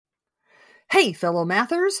Hey, fellow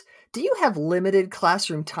mathers, do you have limited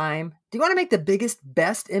classroom time? Do you want to make the biggest,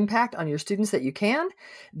 best impact on your students that you can?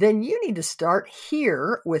 Then you need to start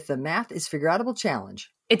here with the Math is Figureoutable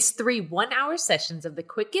Challenge. It's 3 one-hour sessions of the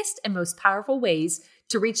quickest and most powerful ways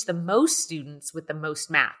to reach the most students with the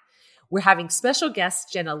most math. We're having special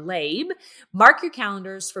guest Jenna Laib. Mark your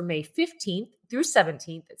calendars for May 15th through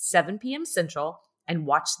 17th at 7 p.m. Central and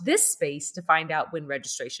watch this space to find out when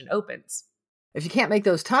registration opens. If you can't make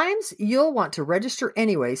those times, you'll want to register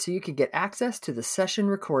anyway so you can get access to the session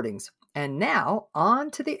recordings. And now, on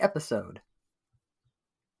to the episode.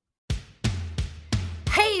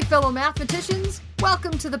 Hey, fellow mathematicians!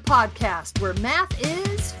 Welcome to the podcast where math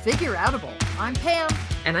is figureoutable. I'm Pam.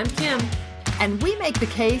 And I'm Kim. And we make the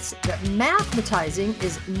case that mathematizing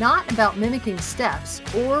is not about mimicking steps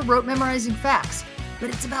or rote memorizing facts, but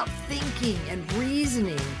it's about thinking and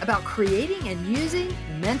reasoning, about creating and using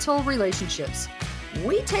mental relationships.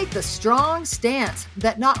 We take the strong stance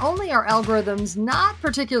that not only are algorithms not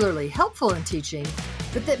particularly helpful in teaching,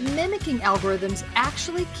 but that mimicking algorithms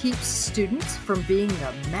actually keeps students from being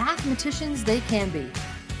the mathematicians they can be.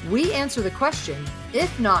 We answer the question,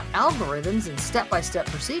 if not algorithms and step-by-step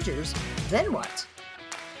procedures, then what?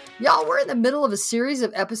 Y'all, we're in the middle of a series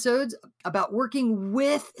of episodes about working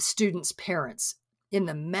with students' parents in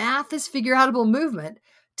the Math is Figureoutable movement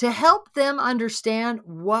to help them understand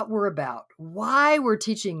what we're about, why we're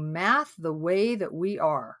teaching math the way that we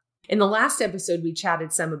are. In the last episode, we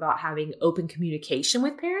chatted some about having open communication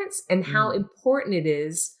with parents and how important it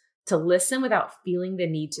is to listen without feeling the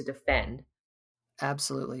need to defend.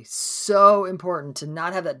 Absolutely. So important to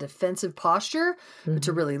not have that defensive posture, but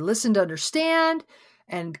to really listen to understand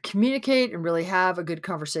and communicate and really have a good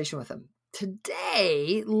conversation with them.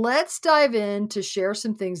 Today, let's dive in to share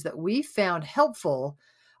some things that we found helpful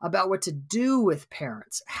about what to do with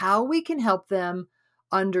parents, how we can help them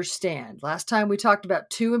understand. Last time we talked about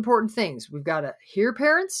two important things. We've got to hear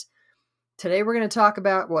parents. Today we're going to talk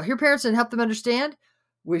about, hear parents and help them understand.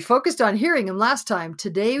 We focused on hearing them last time.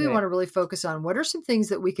 Today we want to really focus on what are some things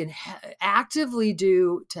that we can actively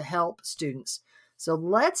do to help students. So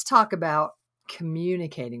let's talk about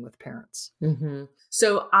communicating with parents.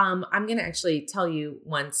 So I'm going to actually tell you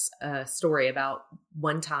once a story about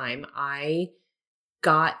one time I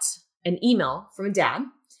got an email from a dad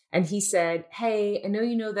and he said, hey, I know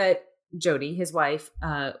you know that Jody, his wife,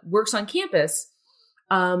 works on campus.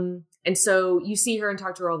 And so you see her and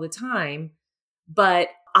talk to her all the time, but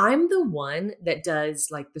I'm the one that does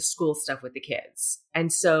like the school stuff with the kids.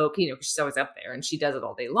 And so, she's always up there and she does it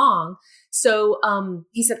all day long. So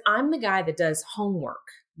he said, I'm the guy that does homework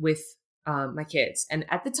with my kids. And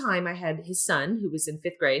at the time I had his son who was in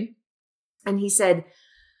 5th grade. And he said,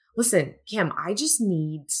 listen, Kim, I just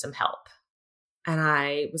need some help. And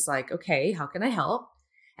I was like, okay, how can I help?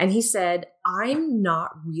 And he said, I'm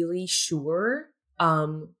not really sure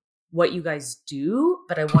what you guys do,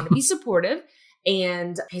 but I want to be supportive.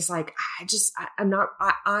 And he's like, I'm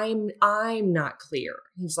not clear.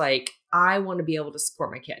 He's like, I want to be able to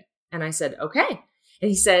support my kid. And I said, okay. And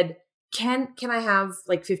he said, can I have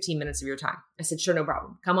like 15 minutes of your time? I said, sure, no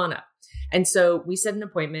problem. Come on up. And so we set an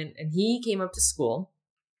appointment and he came up to school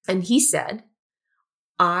and he said,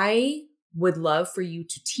 I would love for you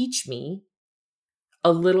to teach me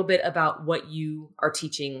a little bit about what you are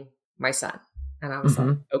teaching my son. And I was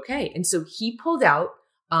like, okay. And so he pulled out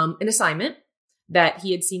an assignment that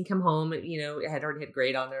he had seen come home, it had already had a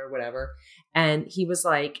grade on it or whatever. And he was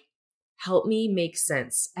like, help me make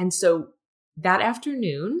sense. And so that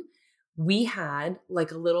afternoon, we had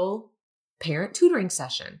like a little parent tutoring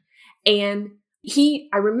session. And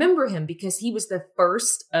I remember him because he was the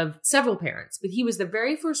first of several parents, but he was the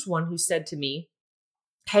very first one who said to me,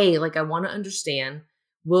 hey, like, I want to understand,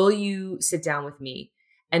 will you sit down with me?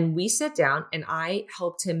 And we sat down and I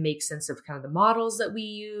helped him make sense of kind of the models that we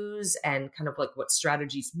use and kind of like what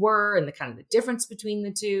strategies were and the kind of the difference between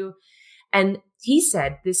the two. And he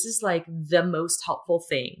said, this is like the most helpful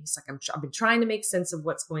thing. He's like, I've been trying to make sense of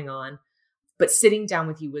what's going on, but sitting down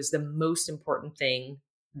with you was the most important thing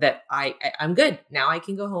that I'm good. Now I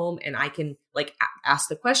can go home and I can like ask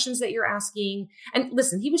the questions that you're asking. And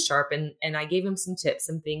listen, he was sharp and I gave him some tips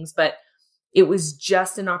and things, but it was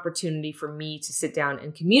just an opportunity for me to sit down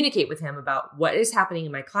and communicate with him about what is happening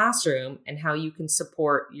in my classroom and how you can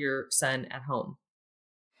support your son at home.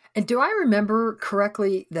 And do I remember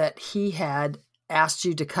correctly that he had asked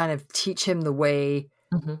you to kind of teach him the way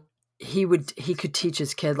he could teach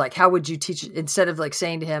his kid? Like, how would you teach, instead of like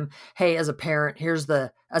saying to him, hey, as a parent,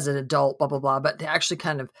 as an adult, blah, blah, blah, but to actually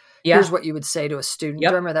kind of, here's what you would say to a student. Do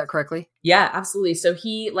I remember that correctly? Yeah, absolutely. So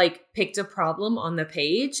he like picked a problem on the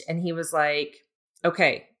page and he was like,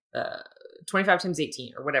 okay, 25 times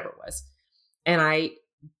 18 or whatever it was. And I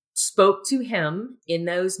spoke to him in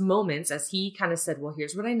those moments as he kind of said, well,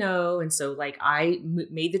 here's what I know. And so like I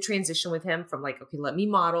made the transition with him from like, okay, let me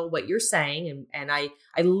model what you're saying. And I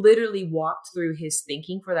literally walked through his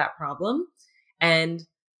thinking for that problem and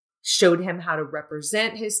showed him how to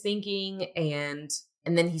represent his thinking. And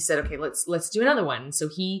then he said, okay, let's do another one. And so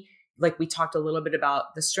we talked a little bit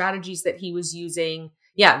about the strategies that he was using.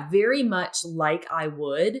 Yeah, very much like I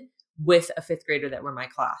would with a fifth grader that were in my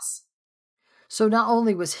class. So not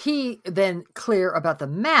only was he then clear about the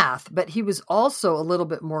math, but he was also a little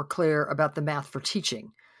bit more clear about the math for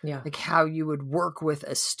teaching. Yeah. Like how you would work with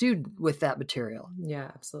a student with that material. Yeah,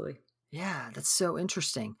 absolutely. Yeah, that's so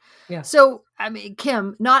interesting. Yeah. So, I mean,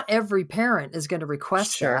 Kim, not every parent is going to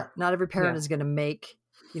request Sure. that. Not every parent is going to make,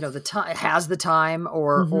 the time, has the time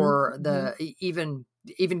or even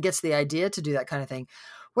gets the idea to do that kind of thing.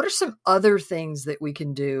 What are some other things that we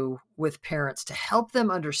can do with parents to help them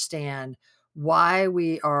understand why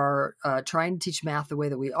we are trying to teach math the way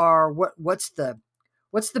that we are? What's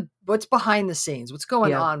behind the scenes? What's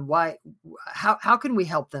going on? Why? How can we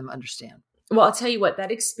help them understand? Well, I'll tell you what,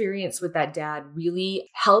 that experience with that dad really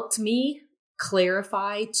helped me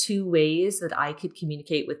clarify two ways that I could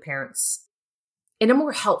communicate with parents in a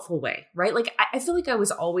more helpful way, right? Like, I feel like I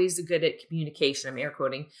was always good at communication. I'm air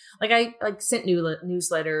quoting. Like I sent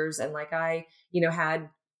newsletters and like I, had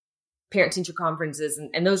parent teacher conferences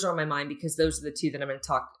and those are on my mind because those are the two that I'm going to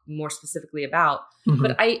talk more specifically about. Mm-hmm.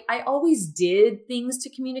 But I always did things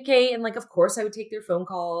to communicate. And like, of course I would take their phone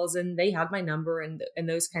calls and they had my number and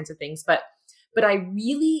those kinds of things. But I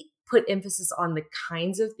really put emphasis on the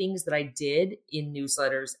kinds of things that I did in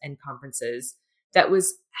newsletters and conferences that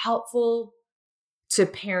was helpful to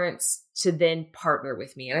parents to then partner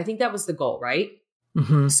with me. And I think that was the goal, right?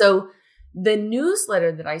 Mm-hmm. So the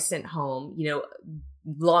newsletter that I sent home,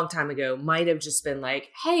 long time ago might have just been like,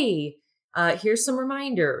 hey, here's some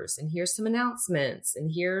reminders and here's some announcements and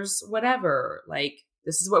here's whatever, like,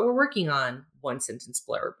 this is what we're working on. One sentence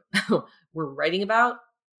blurb. We're writing about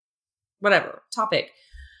whatever topic.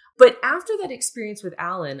 But after that experience with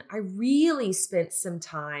Alan, I really spent some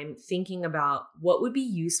time thinking about what would be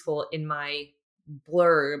useful in my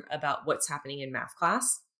blurb about what's happening in math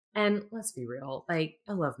class. And let's be real, like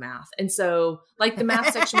I love math. And so like the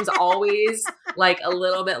math section was always like a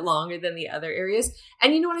little bit longer than the other areas.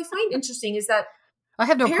 And what I find interesting is that I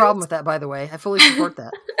have no problem with that, by the way. I fully support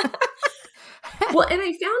that. Well, and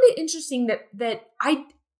I found it interesting that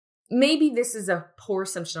maybe this is a poor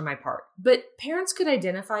assumption on my part, but parents could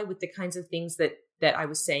identify with the kinds of things that I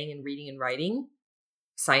was saying in reading and writing,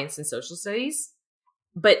 science and social studies.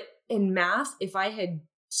 But in math, if I had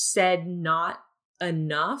said not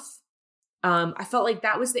enough, I felt like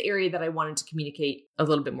that was the area that I wanted to communicate a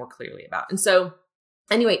little bit more clearly about. And so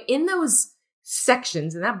anyway, in those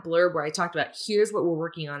sections, in that blurb where I talked about, here's what we're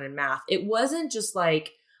working on in math, it wasn't just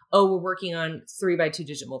like, oh, we're working on 3 by 2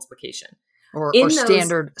 digit multiplication. Or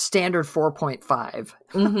standard 4.5.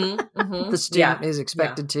 The student is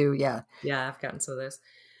expected to. Yeah. Yeah, I've gotten some of those.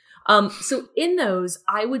 So in those,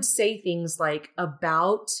 I would say things like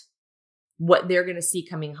about what they're going to see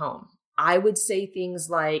coming home. I would say things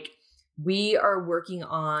like, we are working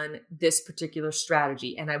on this particular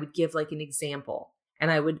strategy. And I would give like an example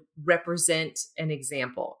and I would represent an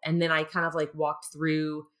example. And then I kind of like walked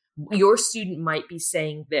through, your student might be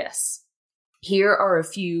saying this. Here are a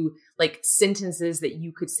few like sentences that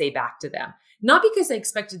you could say back to them. Not because I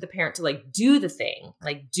expected the parent to like do the thing,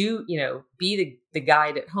 like be the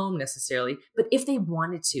guide at home necessarily, but if they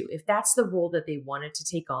wanted to, if that's the role that they wanted to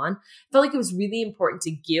take on, I felt like it was really important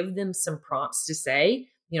to give them some prompts to say.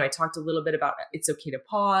 I talked a little bit about it's okay to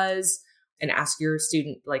pause and ask your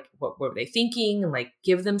student, like, what were they thinking? And like,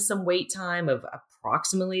 give them some wait time of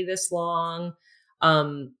approximately this long.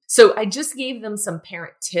 So I just gave them some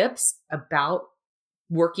parent tips about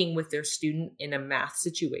working with their student in a math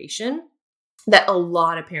situation that a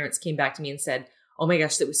lot of parents came back to me and said, oh my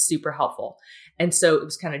gosh, that was super helpful. And so it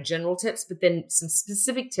was kind of general tips, but then some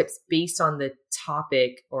specific tips based on the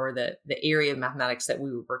topic or the area of mathematics that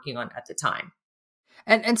we were working on at the time.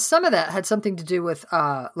 And some of that had something to do with,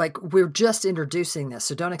 like, we're just introducing this.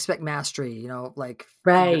 So don't expect mastery, like,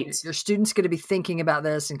 right. Your student's going to be thinking about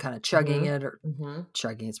this and kind of chugging it or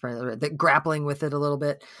chugging. It's probably right, grappling with it a little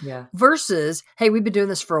bit. Yeah. Versus, hey, we've been doing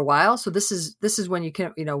this for a while. So this is when you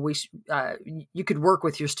can, you could work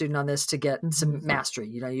with your student on this to get some mastery.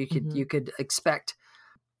 You could expect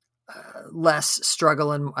less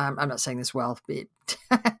struggle. And I'm not saying this well,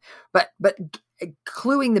 but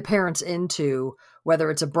cluing the parents into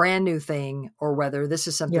whether it's a brand new thing or whether this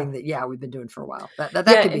is something that, we've been doing for a while. That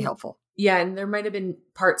could be helpful. Yeah. And there might've been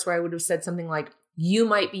parts where I would have said something like, you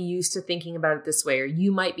might be used to thinking about it this way, or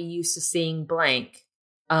you might be used to seeing blank.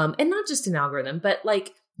 And not just an algorithm, but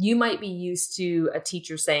like you might be used to a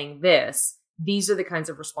teacher saying this. These are the kinds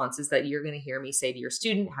of responses that you're going to hear me say to your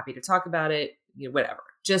student. Happy to talk about it, whatever.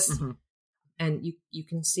 Just, and you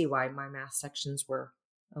can see why my math sections were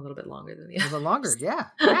a little bit longer than the others. A little longer, yeah.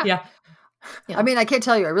 Yeah. I mean, I can't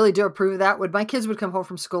tell you, I really do approve of that. When my kids would come home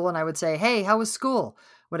from school and I would say, hey, how was school?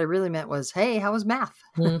 What I really meant was, hey, how was math?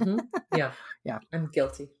 Yeah. Yeah. I'm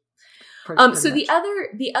guilty. Pretty so much.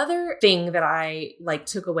 the other thing that I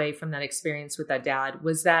took away from that experience with that dad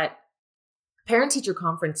was that parent teacher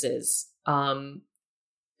conferences, and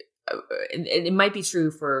it might be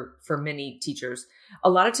true for many teachers. A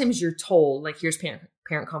lot of times you're told like, here's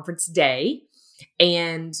parent conference day.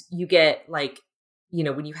 And you get like,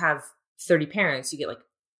 when you have 30 parents, you get like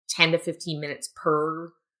 10 to 15 minutes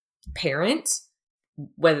per parent,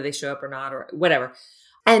 whether they show up or not, or whatever.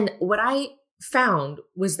 And what I found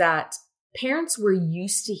was that parents were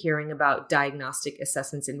used to hearing about diagnostic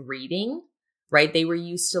assessments in reading, right? They were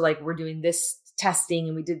used to like, we're doing this testing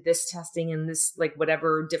and we did this testing and this, like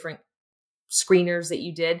whatever different screeners that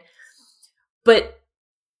you did. But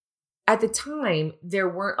at the time, there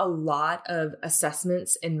weren't a lot of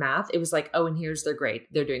assessments in math. It was like, oh, and here's their grade.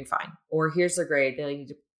 They're doing fine. Or here's their grade. They need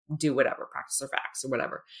to do whatever, practice their facts or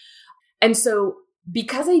whatever. And so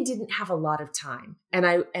because I didn't have a lot of time and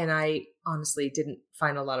I honestly didn't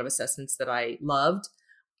find a lot of assessments that I loved,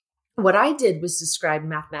 what I did was describe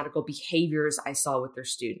mathematical behaviors I saw with their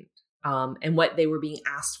student and what they were being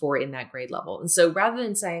asked for in that grade level. And so rather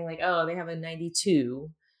than saying like, oh, they have a 92,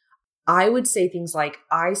 I would say things like,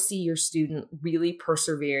 I see your student really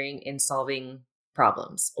persevering in solving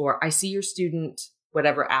problems, or I see your student,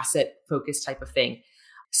 whatever asset focused type of thing.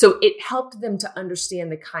 So it helped them to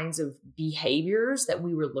understand the kinds of behaviors that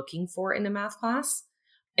we were looking for in a math class.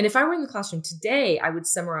 And if I were in the classroom today, I would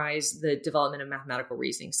summarize the development of mathematical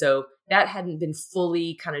reasoning. So that hadn't been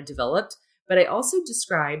fully kind of developed, but I also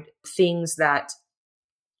described things that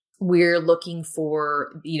we're looking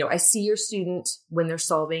for. I see your student when they're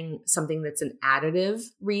solving something that's an additive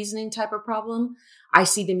reasoning type of problem. I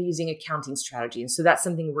see them using a counting strategy. And so that's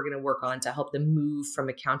something we're going to work on to help them move from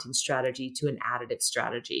a counting strategy to an additive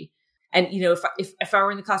strategy. And, if I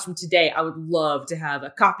were in the classroom today, I would love to have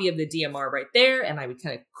a copy of the DMR right there. And I would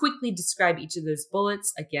kind of quickly describe each of those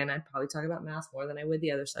bullets. Again, I'd probably talk about math more than I would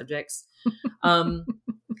the other subjects.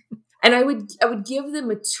 And I would give them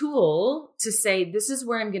a tool to say, this is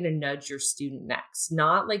where I'm going to nudge your student next.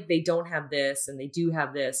 Not like they don't have this and they do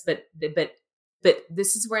have this, but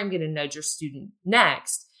this is where I'm going to nudge your student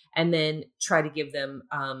next, and then try to give them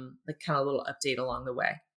like kind of a little update along the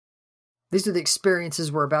way. These are the experiences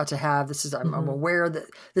we're about to have. I'm aware that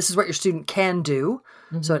this is what your student can do.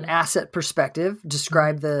 So an asset perspective,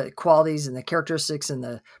 describe the qualities and the characteristics and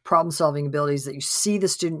the problem solving abilities that you see the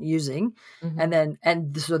student using.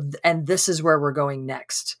 And this is where we're going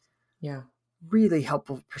next. Yeah. Really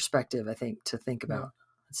helpful perspective, I think, to think about.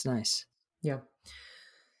 It's nice. Yeah.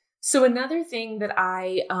 So another thing that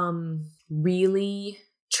I really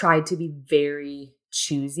tried to be very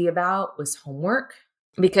choosy about was homework.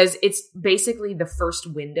 Because it's basically the first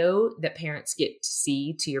window that parents get to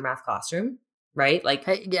see to your math classroom, right? Like,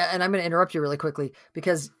 hey, yeah, and I'm going to interrupt you really quickly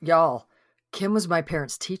because y'all, Kim was my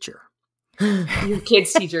parents' teacher. Your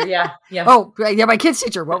kid's teacher, yeah. Oh, yeah, my kid's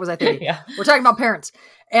teacher. What was I thinking? Yeah. We're talking about parents,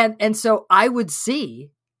 and so I would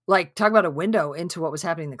see, like, talk about a window into what was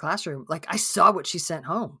happening in the classroom. Like, I saw what she sent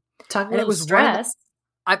home. Talk about it was stress.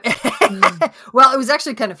 Well, it was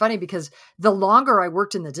actually kind of funny because the longer I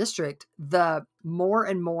worked in the district, the more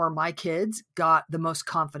and more my kids got the most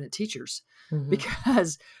confident teachers.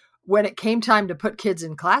 Because when it came time to put kids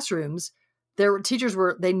in classrooms,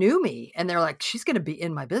 they knew me and they're like, she's going to be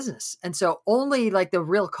in my business. And so only like the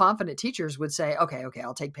real confident teachers would say, okay,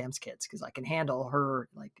 I'll take Pam's kids because I can handle her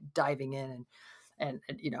like diving in and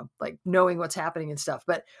like knowing what's happening and stuff.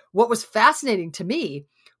 But what was fascinating to me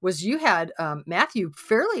was you had Matthew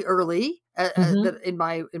fairly early in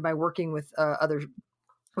my working with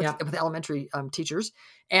with elementary teachers.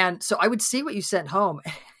 And so I would see what you sent home.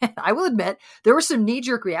 And I will admit there were some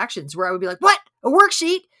knee-jerk reactions where I would be like, what? A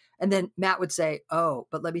worksheet? And then Matt would say, oh,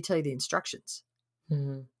 but let me tell you the instructions.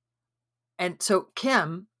 And so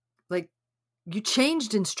Kim, like, you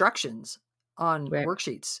changed instructions on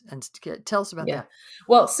worksheets, and tell us about that.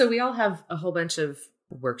 Well, so we all have a whole bunch of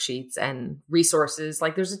worksheets and resources.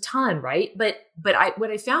 Like there's a ton, right? But what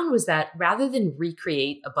I found was that rather than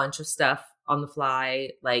recreate a bunch of stuff on the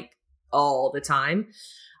fly, like all the time.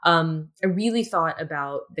 I really thought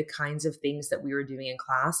about the kinds of things that we were doing in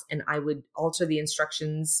class, and I would alter the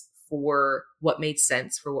instructions for what made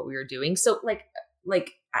sense for what we were doing. So like,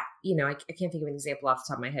 I can't think of an example off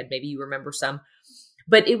the top of my head. Maybe you remember some,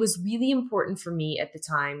 but it was really important for me at the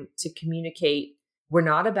time to communicate. We're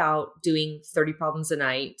not about doing 30 problems a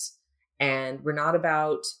night, and we're not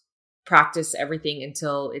about practice everything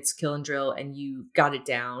until it's kill and drill and you got it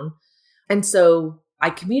down. And so I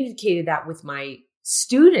communicated that with my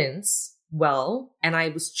students well, and I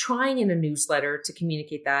was trying in a newsletter to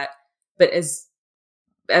communicate that. But as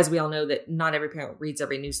we all know, that not every parent reads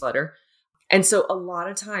every newsletter. And so a lot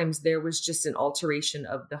of times there was just an alteration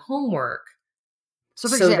of the homework. So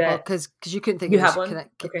for example, because you couldn't think you of have one?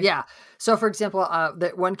 Okay. Yeah. So for example,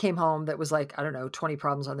 that one came home that was like, I don't know, 20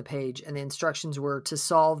 problems on the page. And the instructions were to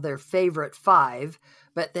solve their favorite 5,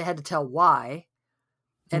 but they had to tell why.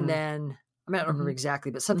 And then, I don't remember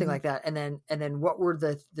exactly, but something like that. And then what were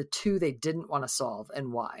the 2 they didn't want to solve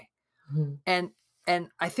and why? And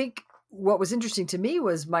I think what was interesting to me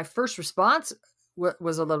was my first response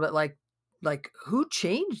was a little bit like, who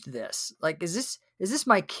changed this? Like, is this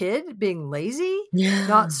my kid being lazy,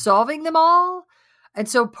 not solving them all? And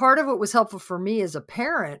so part of what was helpful for me as a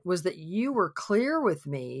parent was that you were clear with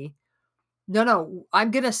me. No,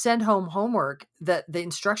 I'm going to send home homework that the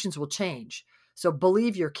instructions will change. So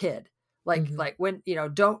believe your kid. Like when,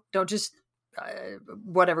 don't just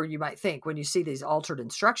whatever you might think when you see these altered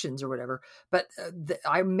instructions or whatever, but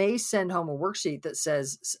I may send home a worksheet that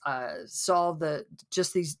says, solve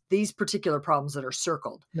these particular problems that are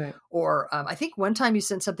circled. Right. Or I think one time you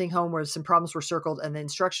sent something home where some problems were circled and the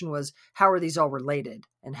instruction was, how are these all related?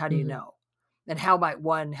 And how do you know? And how might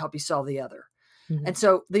one help you solve the other? And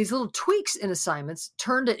so these little tweaks in assignments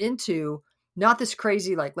turned it into not this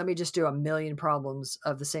crazy, like, let me just do a million problems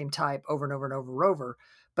of the same type over and over and over and over.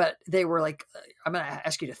 But they were like, I'm going to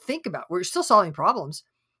ask you to think about, we're still solving problems.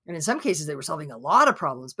 And in some cases, they were solving a lot of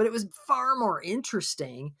problems, but it was far more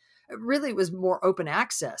interesting. It was more open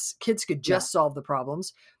access. Kids could just solve the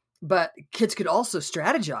problems, but kids could also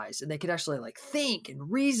strategize, and they could actually like think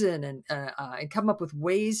and reason and come up with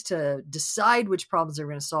ways to decide which problems they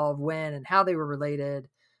were going to solve when and how they were related,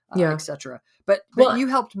 etc. But you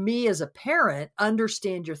helped me as a parent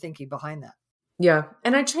understand your thinking behind that. Yeah.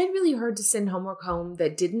 And I tried really hard to send homework home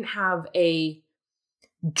that didn't have a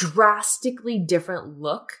drastically different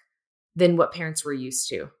look than what parents were used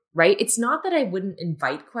to, right? It's not that I wouldn't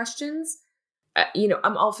invite questions.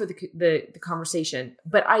 I'm all for the conversation,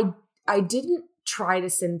 but I didn't try to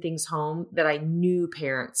send things home that I knew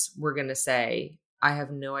parents were going to say, I have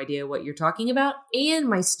no idea what you're talking about. And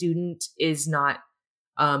my student is not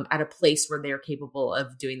at a place where they're capable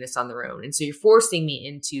of doing this on their own. And so you're forcing me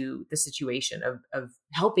into the situation of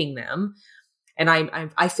helping them. And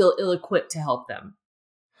I feel ill-equipped to help them.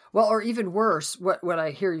 Well, or even worse, what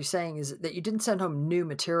I hear you saying is that you didn't send home new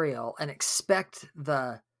material and expect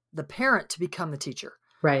the parent to become the teacher,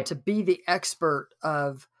 right? To be the expert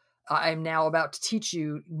of, I'm now about to teach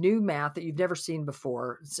you new math that you've never seen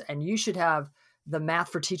before. And you should have the math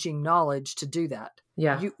for teaching knowledge to do that.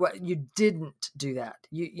 Yeah. You didn't do that.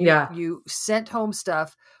 You sent home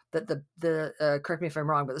stuff that the correct me if I'm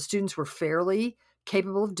wrong, but the students were fairly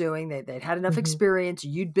capable of doing. They'd had enough experience.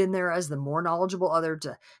 You'd been there as the more knowledgeable other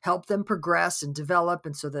to help them progress and develop.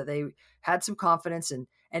 And so that they had some confidence,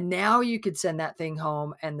 and now you could send that thing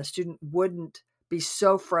home and the student wouldn't be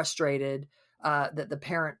so frustrated that the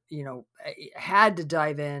parent, had to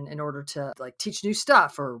dive in order to like teach new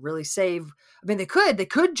stuff or really save. I mean, they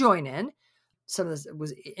could join in. Some of this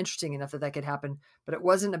was interesting enough that could happen, but it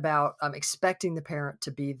wasn't about expecting the parent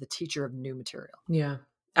to be the teacher of new material. Yeah,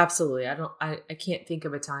 absolutely. I can't think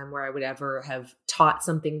of a time where I would ever have taught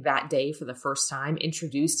something that day for the first time,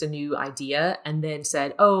 introduced a new idea, and then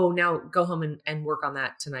said, oh, now go home and work on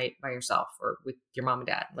that tonight by yourself or with your mom and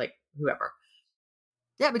dad, like whoever.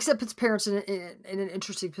 Yeah, because that puts parents in an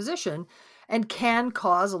interesting position and can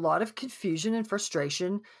cause a lot of confusion and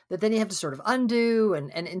frustration that then you have to sort of undo.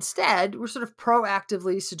 And instead, we're sort of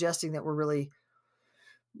proactively suggesting that we're really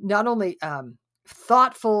not only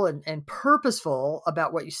thoughtful and purposeful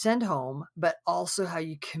about what you send home, but also how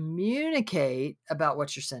you communicate about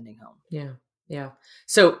what you're sending home. Yeah, yeah.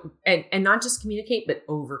 So, and not just communicate, but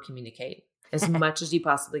over communicate as much as you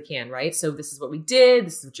possibly can, right? So this is what we did.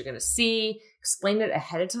 This is what you're going to see. Explain it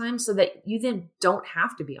ahead of time so that you then don't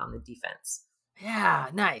have to be on the defense. Yeah,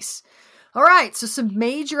 nice. All right. So some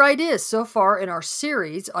major ideas so far in our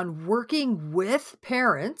series on working with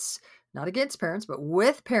parents, not against parents, but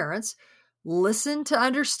with parents Listen to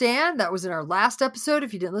understand. That was in our last episode.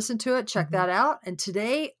 If you didn't listen to it, check that out. And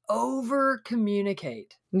today, over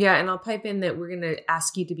communicate. Yeah. And I'll pipe in that we're going to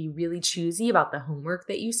ask you to be really choosy about the homework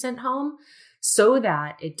that you sent home so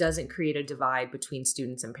that it doesn't create a divide between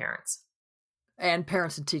students and parents. And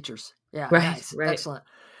parents and teachers. Yeah. Right. Nice. Right. Excellent.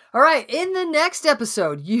 All right. In the next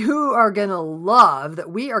episode, you are going to love that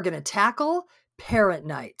we are going to tackle parent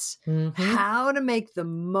nights, how to make the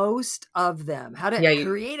most of them, how to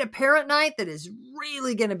create a parent night that is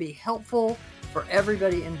really going to be helpful for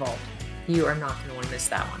everybody involved. You are not going to want to miss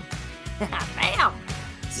that one. Bam!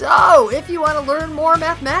 So if you want to learn more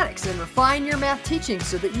mathematics and refine your math teaching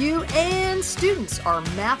so that you and students are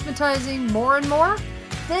mathematizing more and more,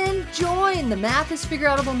 then join the Math is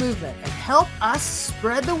Figureoutable movement and help us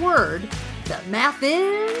spread the word that math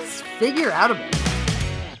is figureoutable.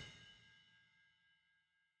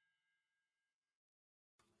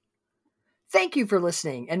 Thank you for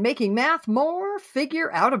listening and making math more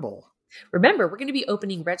figureoutable. Remember, we're going to be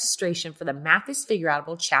opening registration for the Math is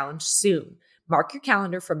Figureoutable Challenge soon. Mark your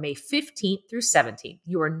calendar from May 15th through 17th.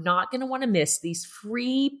 You are not going to want to miss these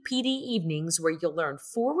free PD evenings where you'll learn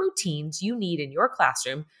 4 routines you need in your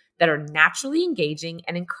classroom that are naturally engaging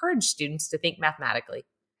and encourage students to think mathematically.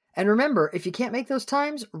 And remember, if you can't make those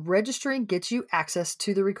times, registering gets you access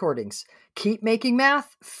to the recordings. Keep making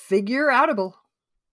math figureoutable.